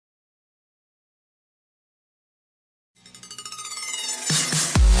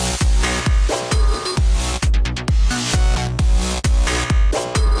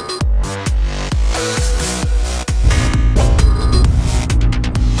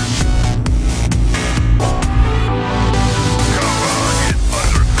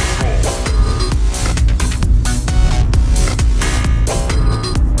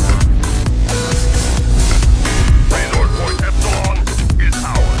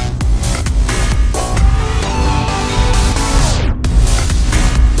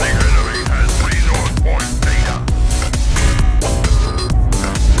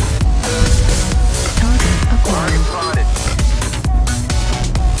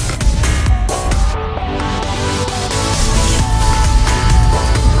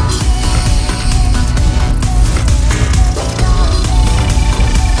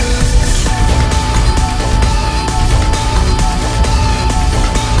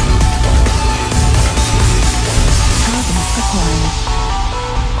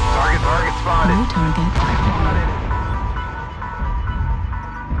target acquired.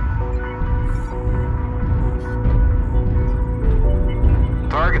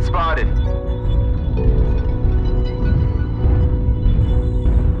 Target spotted.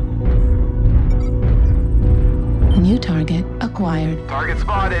 New target acquired. Target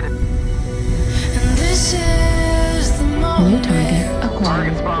spotted. And this is the moment. New target Target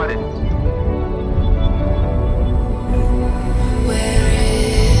acquired. spotted. Where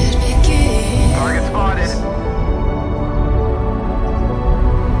it begins. Target spotted.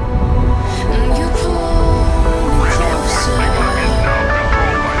 And you pull me closer.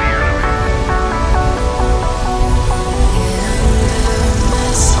 Under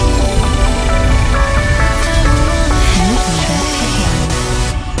my skin. I New wanna target acquired.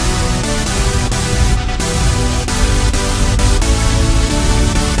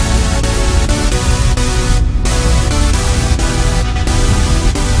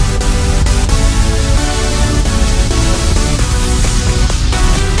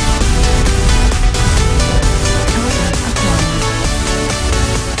 Target acquired.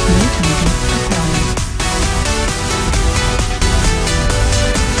 New target acquired.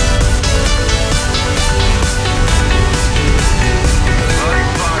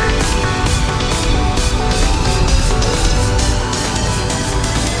 Target spotted.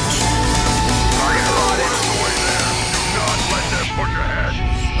 Target spotted. Not let them push ahead.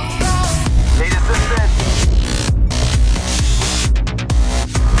 Need assistance.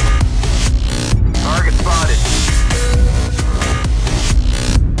 Target spotted.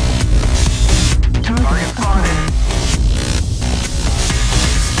 Target Target spotted. acquired.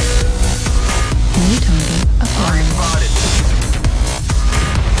 New target Target acquired. spotted.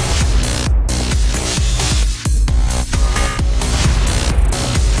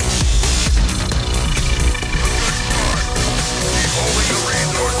 Keep holding the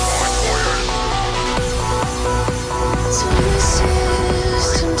resource point, warriors. So this is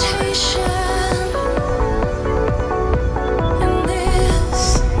temptation, and this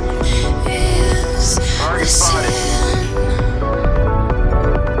is Target the spotted. sin.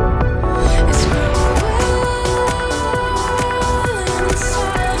 It's growing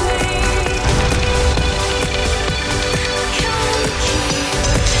inside me. Can't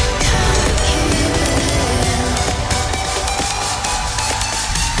keep it in.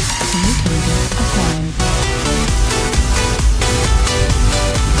 New target acquired.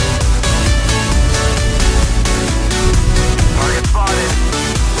 Target spotted.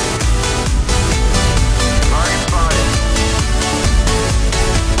 Target spotted.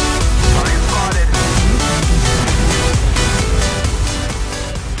 Target spotted.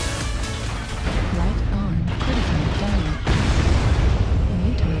 Right arm critically damaged.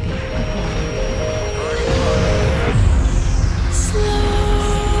 New target acquired.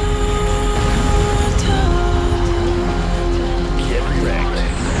 Get wrecked.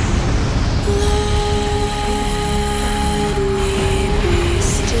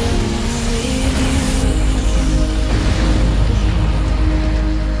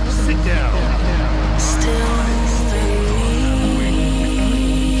 Sit down.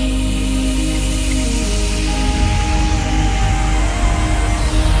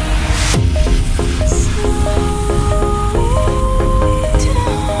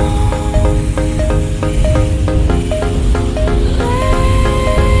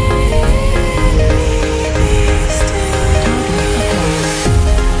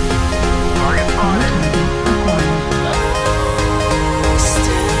 Target spotted.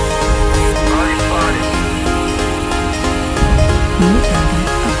 Target spotted. New target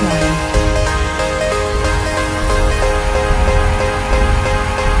acquired.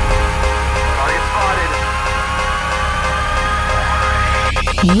 Target spotted.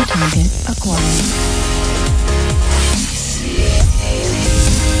 New target acquired.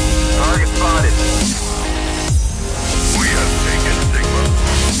 Target spotted. We have taken Sigma.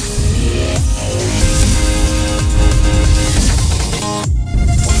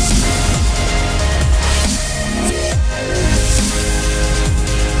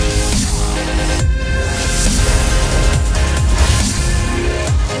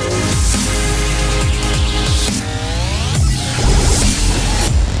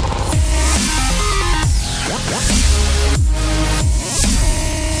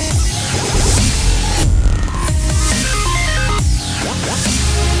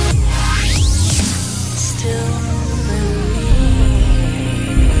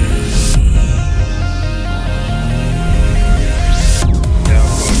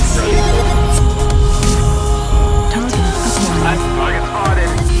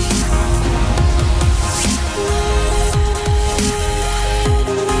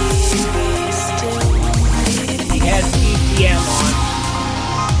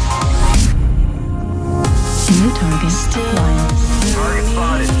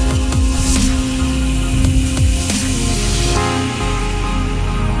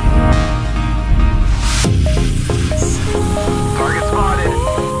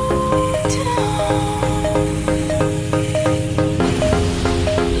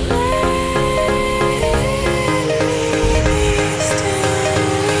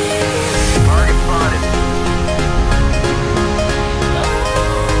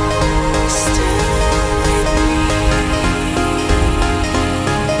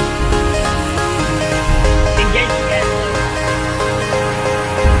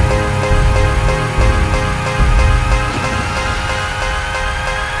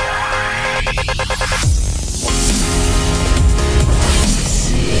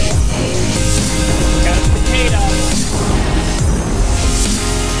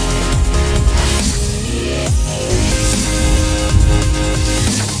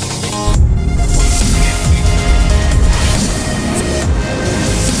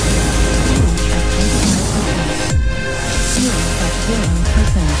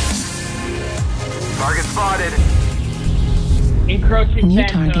 Encroaching New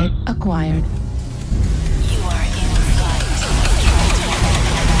phantom. target acquired. You are in flight.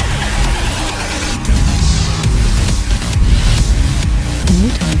 New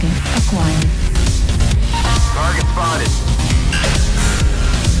target acquired. Target spotted.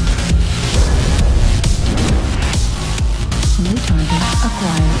 New target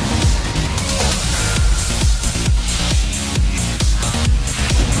acquired.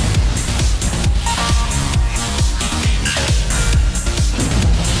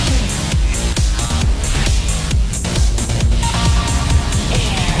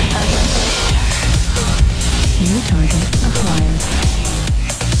 New target acquired.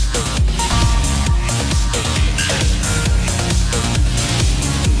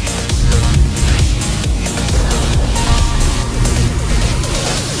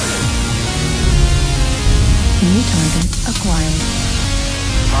 New target acquired.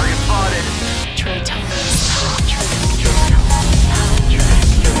 Target spotted. Target spotted.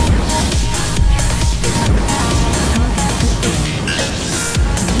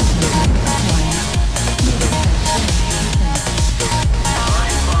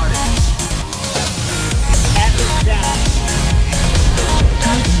 Atlas down.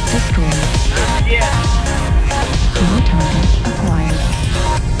 Target destroyed. Yes. New target acquired.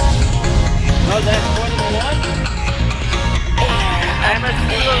 Oh, that's one of the ones? I'm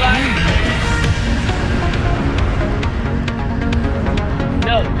still alive.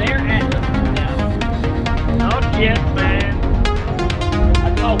 No, they're Atlas now. Not yet, man. I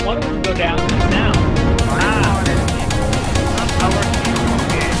saw one of them go down now. Our team.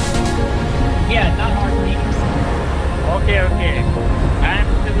 Okay. Yeah, not our team. Okay, okay. I'm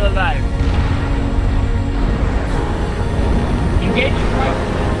still alive. Engage right,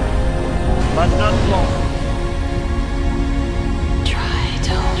 but not long.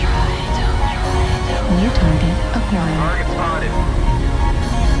 New target acquired. Target spotted.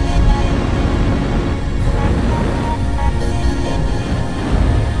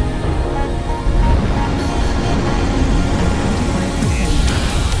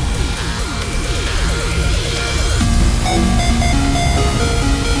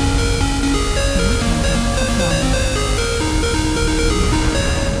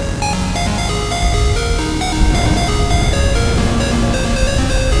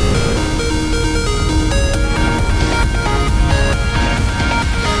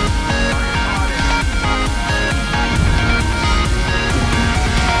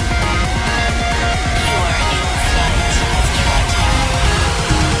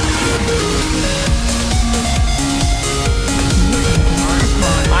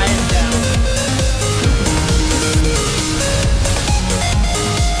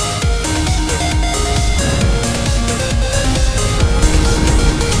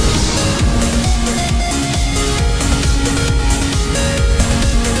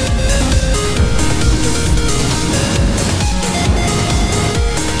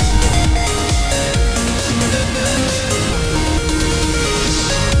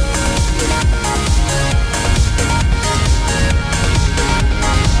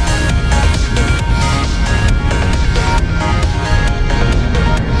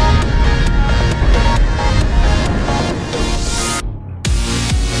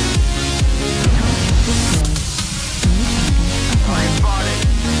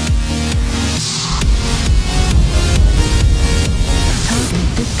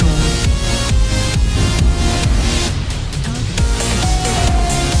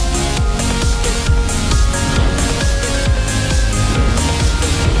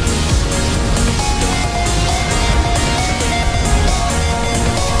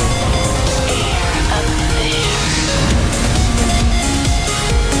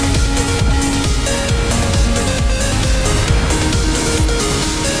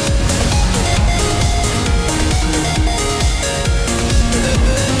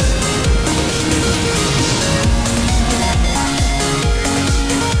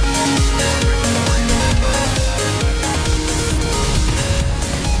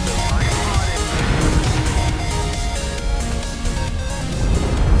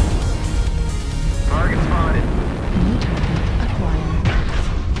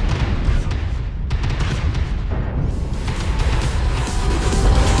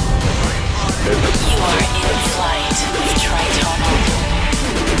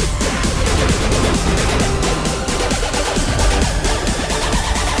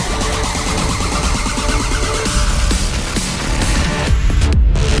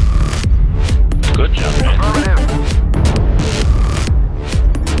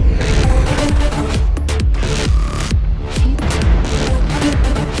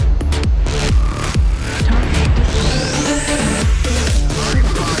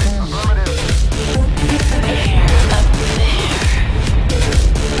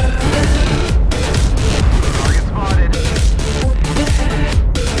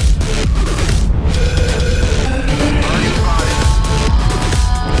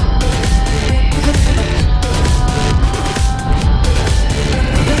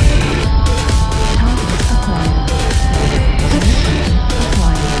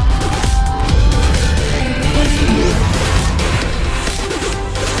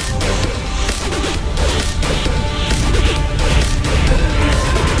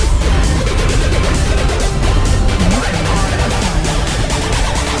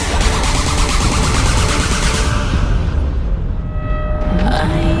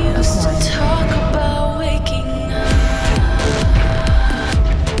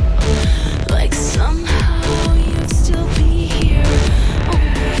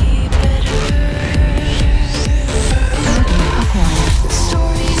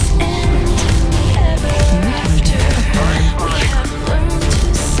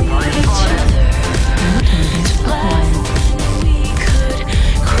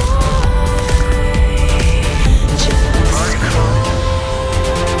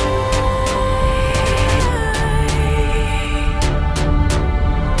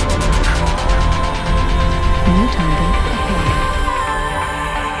 target acquired.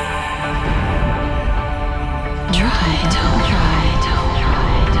 New target acquired.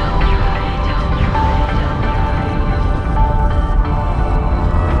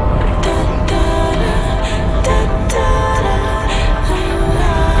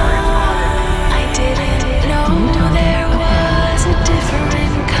 I didn't know there was a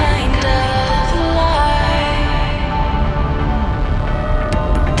different kind of life.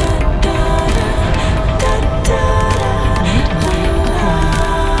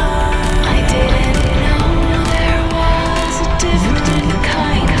 I didn't know there was a different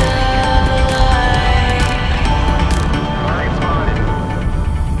kind of life. Target spotted.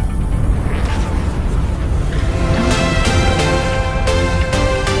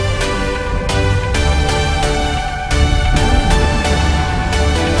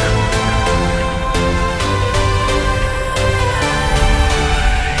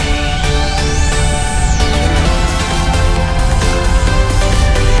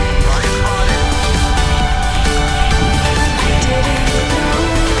 Target spotted. I didn't know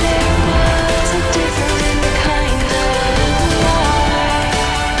there was a different kind of life.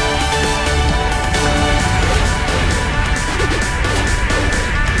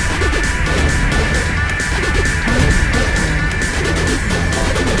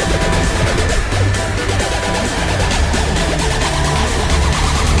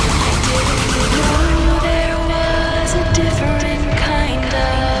 Know there was a different kind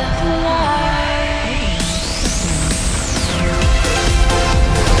of life.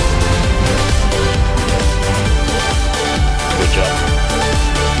 Good job.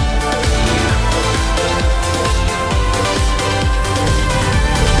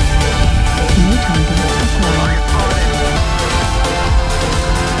 New target acquired.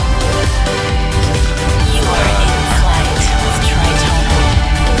 You are in flight with Tritonal.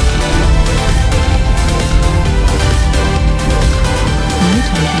 New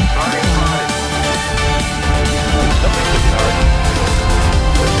target Target acquired.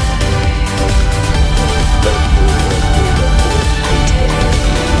 I didn't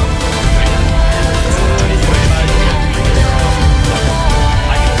know there was a different kind of life.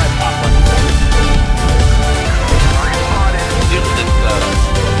 I can try pop one. Target spotted. Deal with this,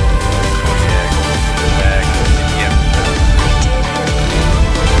 cognac bag. Yeah. I didn't know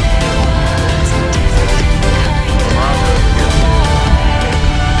there was a different kind of life.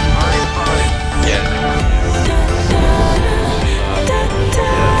 Target spotted. Yeah.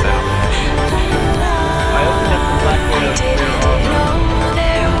 I opened up the black I window. didn't know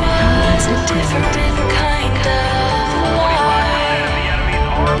there was a different kind of 25% of the life. enemies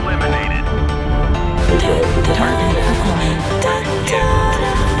are eliminated. Target acquired.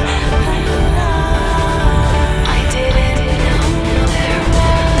 I didn't know there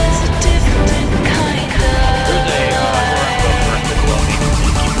was a different kind There's a of life. below me.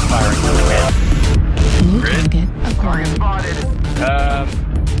 Keep firing really bad. New Really? target Target acquired. spotted.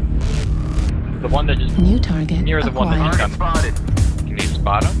 The one that just New target near the one that acquired. just Target got. spotted. Can you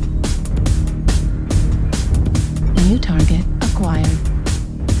spot him? New target acquired.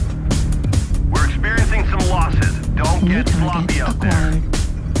 We're experiencing some losses. Don't New get sloppy target out there. acquired.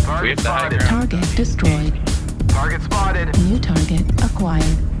 We Target have the high spotted. ground. Target destroyed. Target spotted. New target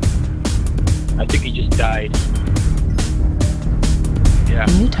acquired. I think he just died. Yeah.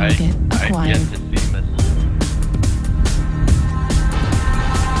 New target I acquired. get to see him.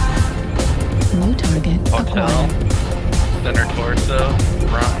 New target Hotel. acquired. Center torso.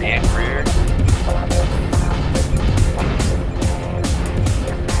 Front and rear.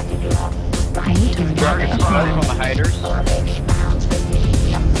 New target Target spotted acquired. on the hiders.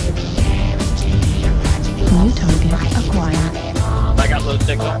 New target acquired. I got low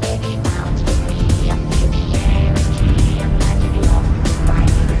signal.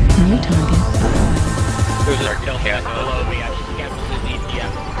 New target There's a kill cat below me. I just canceled his ECM.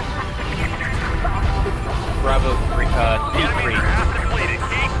 Bravo 3, The enemies C3. are half depleted.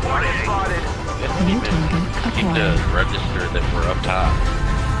 Keep target spotted. New target Keep the acquired. register that we're up top.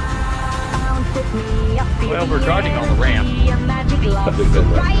 Well, we're guarding on the ramp.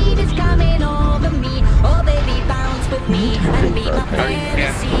 Right is coming over me. Oh, baby, bounce with me and be my Yeah.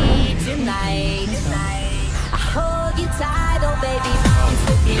 fantasy tonight. I hold you tight, oh, baby, bounce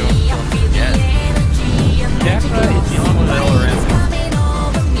with me. I feel the Yes. energy. Jacka is dealing with LRM. Coming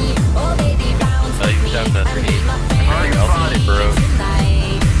over me. Oh, baby, bounce Oh, you with me found that and be my Target fantasy spotted. Broke.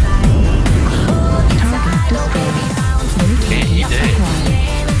 tonight. I hold you Target tight, oh, baby, destroyed. bounce New with me. Okay, he target did. acquired.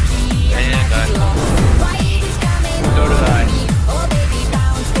 And I Right is coming So did I. oh, baby,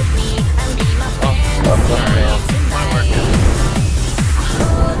 bounce with me and be my fantasy alright. My work. tonight.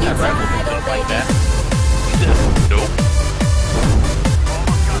 That rifle didn't look like that. Nope.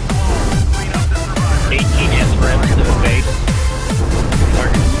 18 SRMs to the face.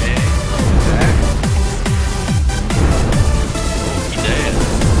 Target A. Back. He dead.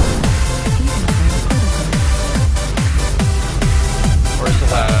 Where's the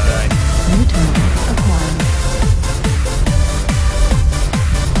last guy? New target acquired.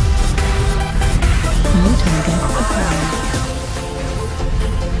 New target acquired.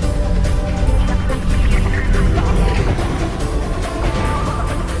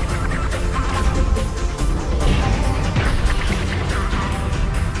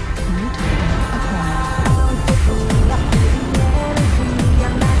 New target acquired.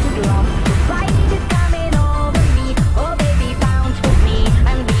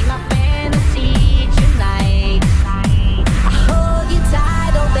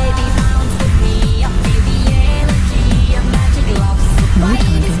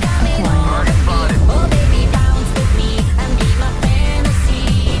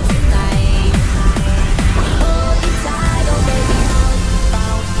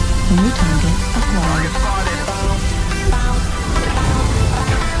 New target acquired. New target acquired.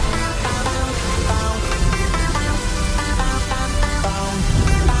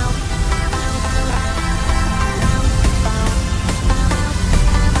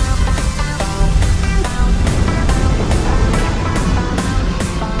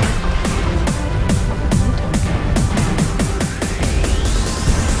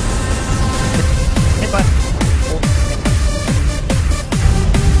 Hey, bud.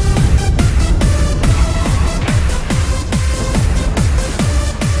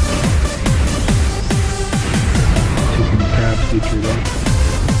 Taking the tab, speed through them.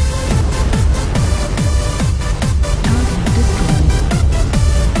 Target destroyed.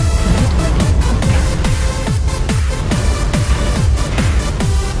 New target acquired.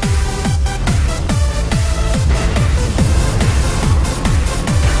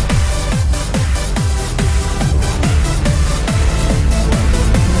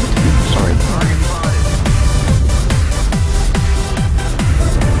 Sorry.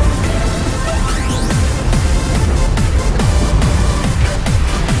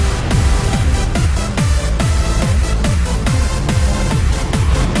 New target acquired.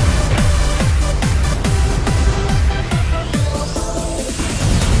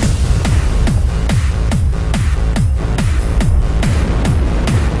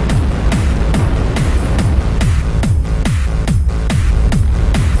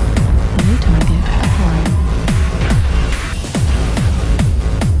 New target acquired.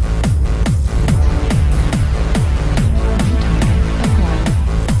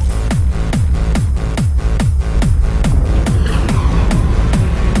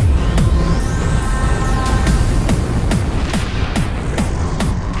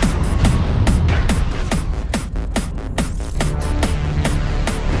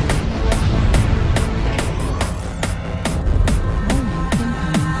 Warning,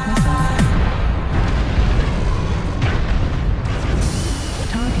 incoming missile.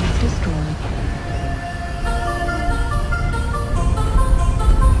 Target destroyed.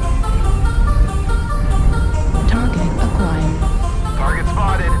 Target acquired. Target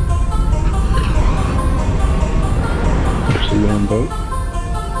spotted. Actually on boat.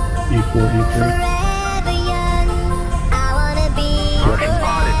 E4, E3. Target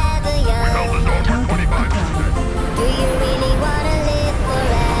spotted. We held the zone for Target 25 acquired. minutes. Do you really wanna live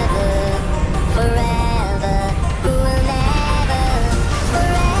forever? Forever, who will never,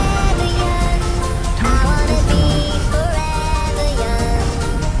 forever young. I Target wanna be destroyed. forever young.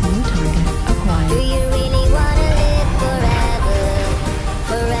 New target Do acquired. you really wanna live forever?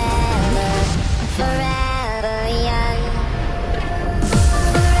 Forever, forever young.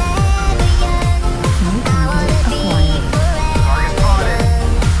 Forever young.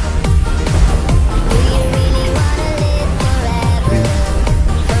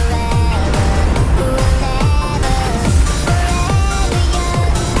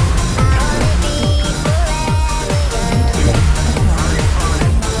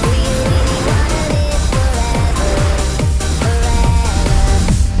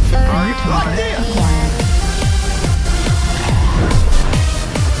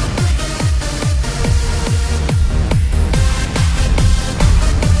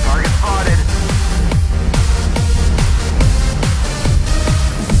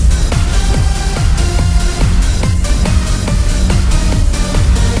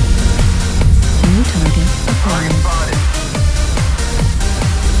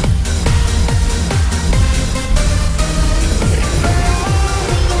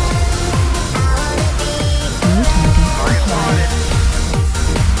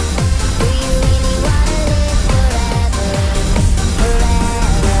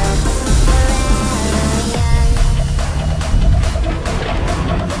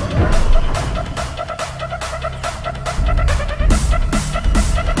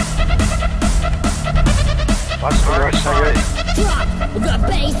 Watch the Target rush spotted. Drop the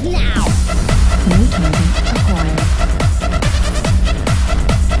bass now. New target acquired.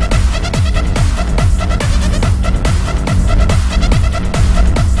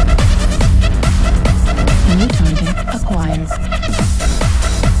 New target acquired.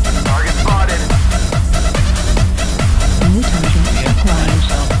 Target spotted. New target acquired.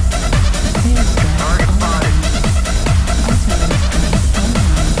 Airstrike Target spotted. artillery strike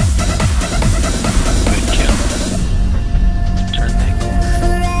online. Good kill. Turn that corner.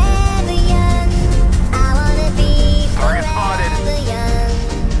 Forever young. I wanna be Target spotted. forever young.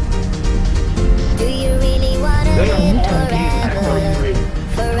 Do you really wanna Good on live New target forever? acquired.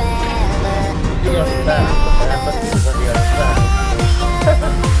 Forever. You got fast. What happened is that you got fast.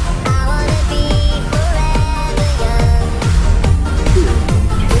 I wanna be forever young. Do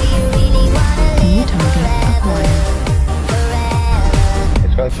you really wanna New live target forever? acquired. Forever.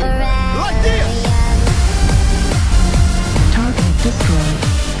 It's going to be Forever young. Target destroyed.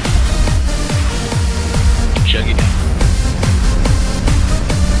 Chug it down.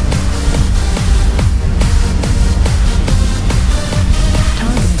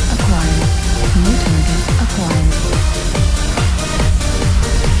 Target acquired. New target acquired.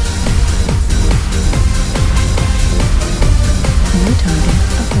 New target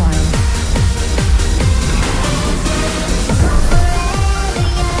acquired.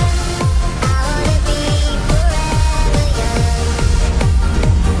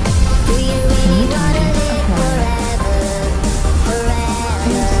 Do you really New wanna target live acquired. forever?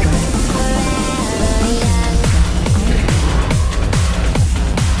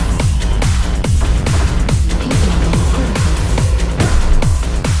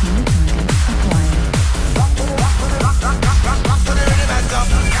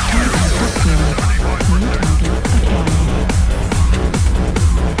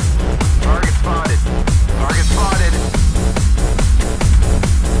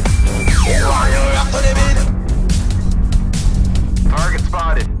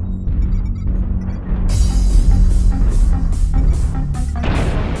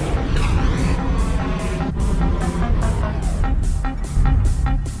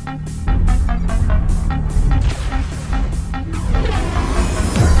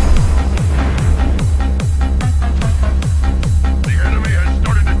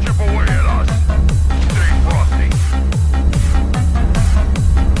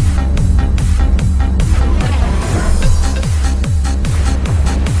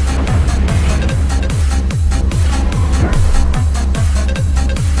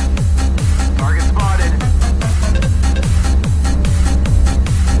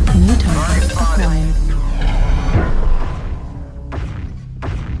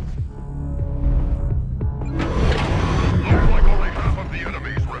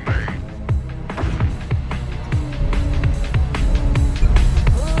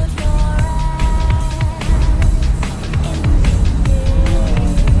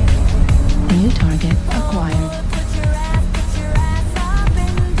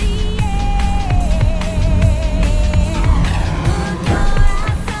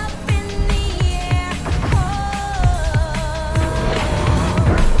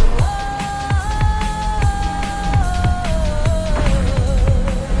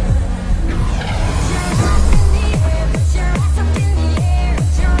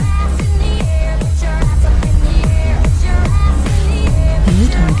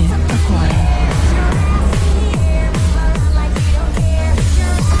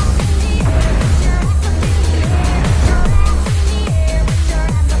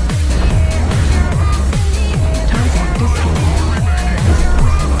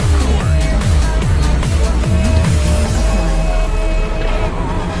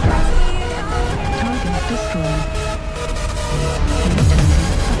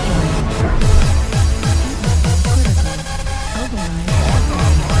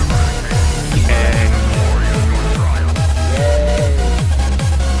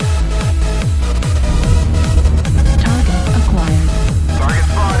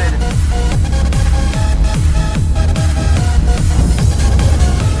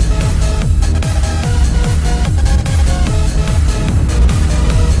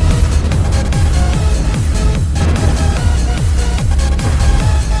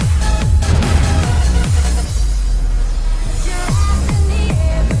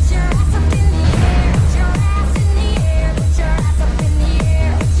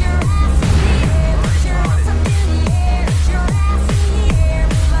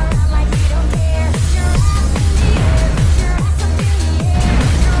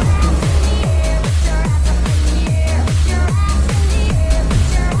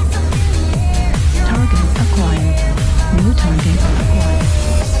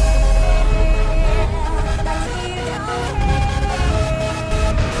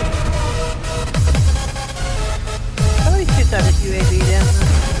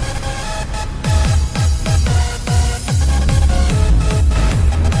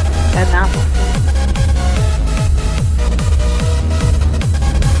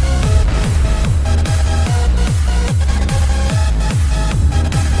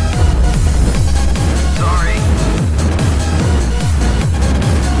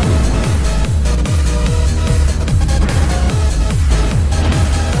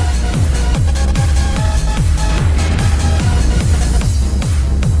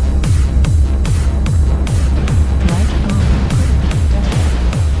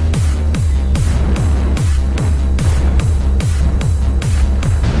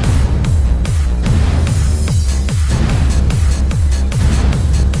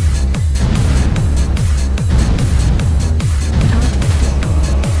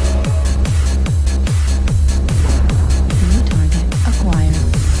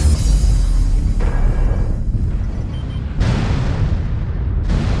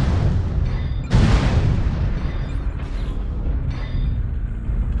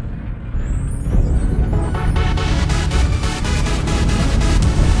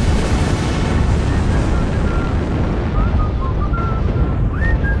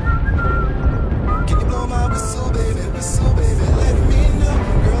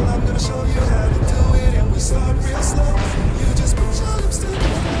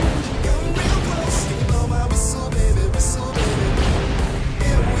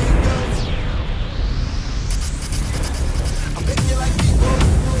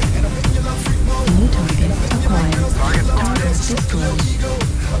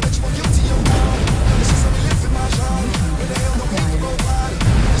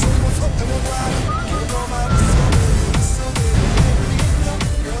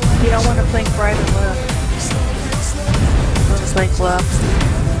 think right or left? Don't think left.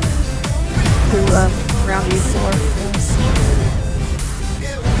 To round E4.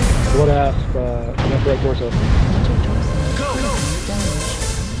 What ask, left, right, torso.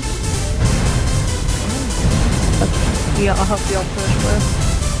 Yeah, I'll help y'all push left.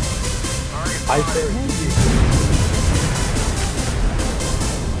 I say.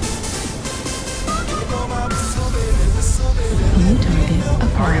 New target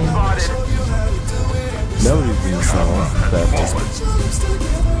acquired. Nobody's being so fast.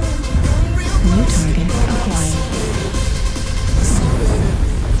 New target acquired.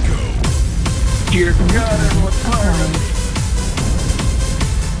 Dear God, everyone's fired.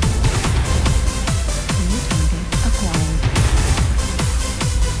 Acquired.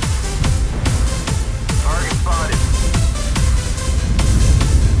 New target acquired. Target spotted.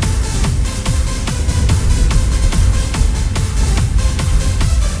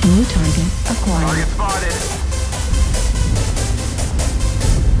 New target acquired. Target spotted.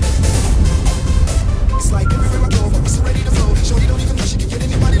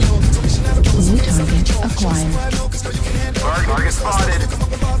 New target acquired. Target spotted.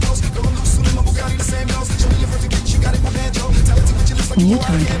 New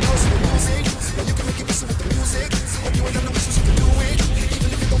target.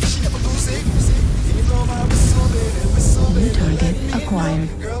 New target acquired.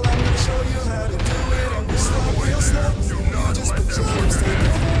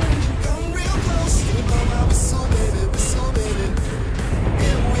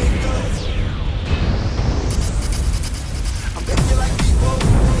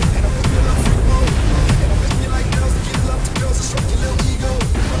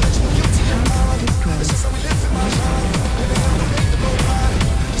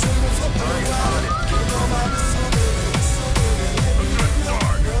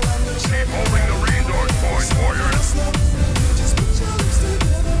 Keep holding the resource point, warriors.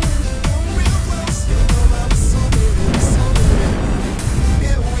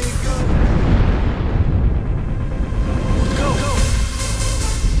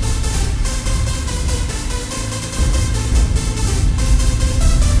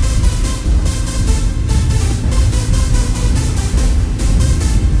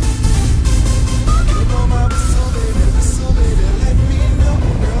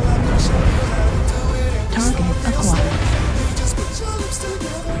 Target acquired.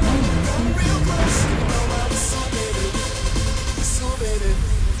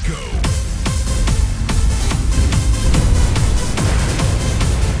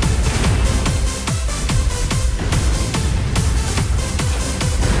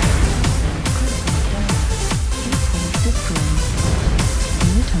 Destroyed.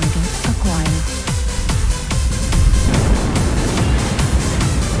 New target acquired.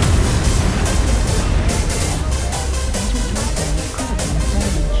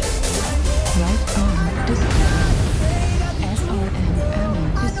 Right arm destroyed. SRM ammo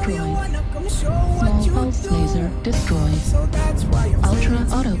destroyed. Small pulse laser destroyed. Ultra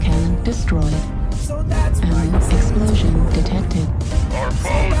autocannon destroyed. Ammo explosion detected. Our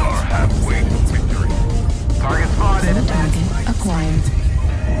foes are halfway to victory. Target spotted. New target acquired.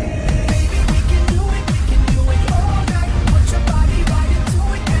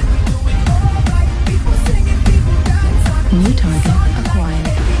 New target acquired.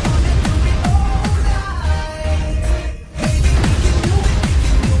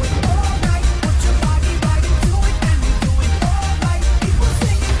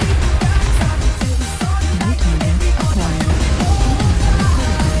 New target acquired.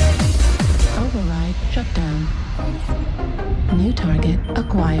 Override shut down. New target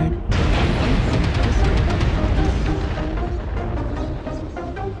acquired.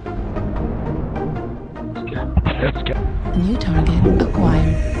 Let's go. New target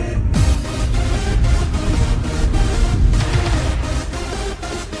acquired.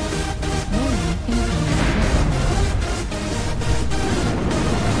 Warning incoming.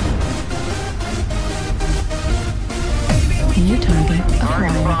 New target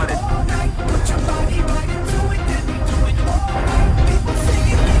Target acquired. spotted.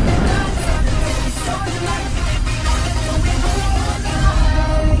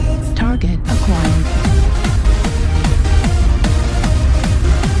 Target acquired.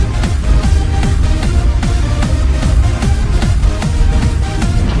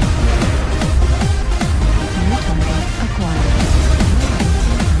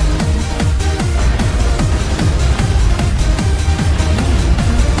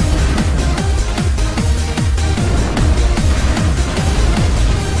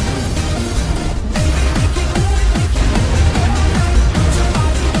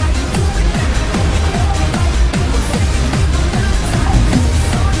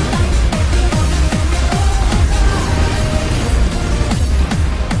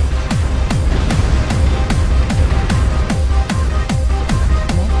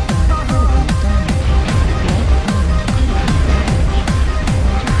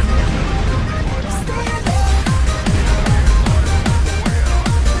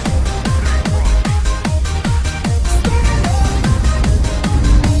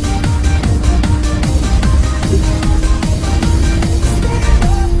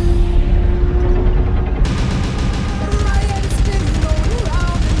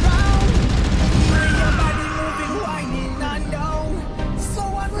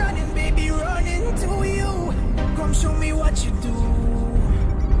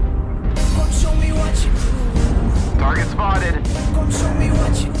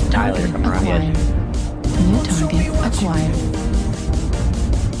 Tyler target come around the edge. acquired. New target acquired.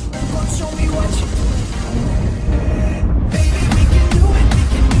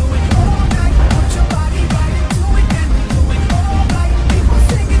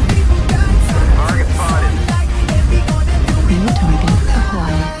 Target spotted. New target acquired.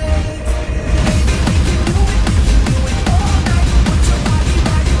 Target spotted.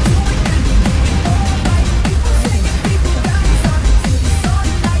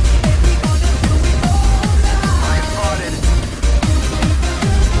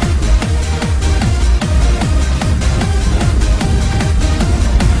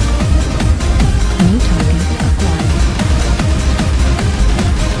 New target acquired.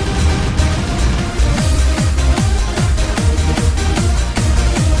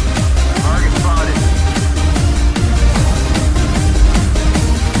 Target spotted.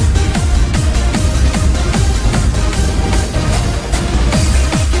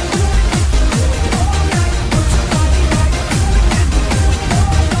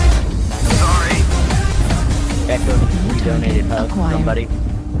 Sorry. Echo, we donated hub, Acquired. somebody.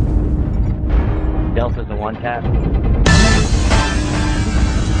 Delta's a one tap.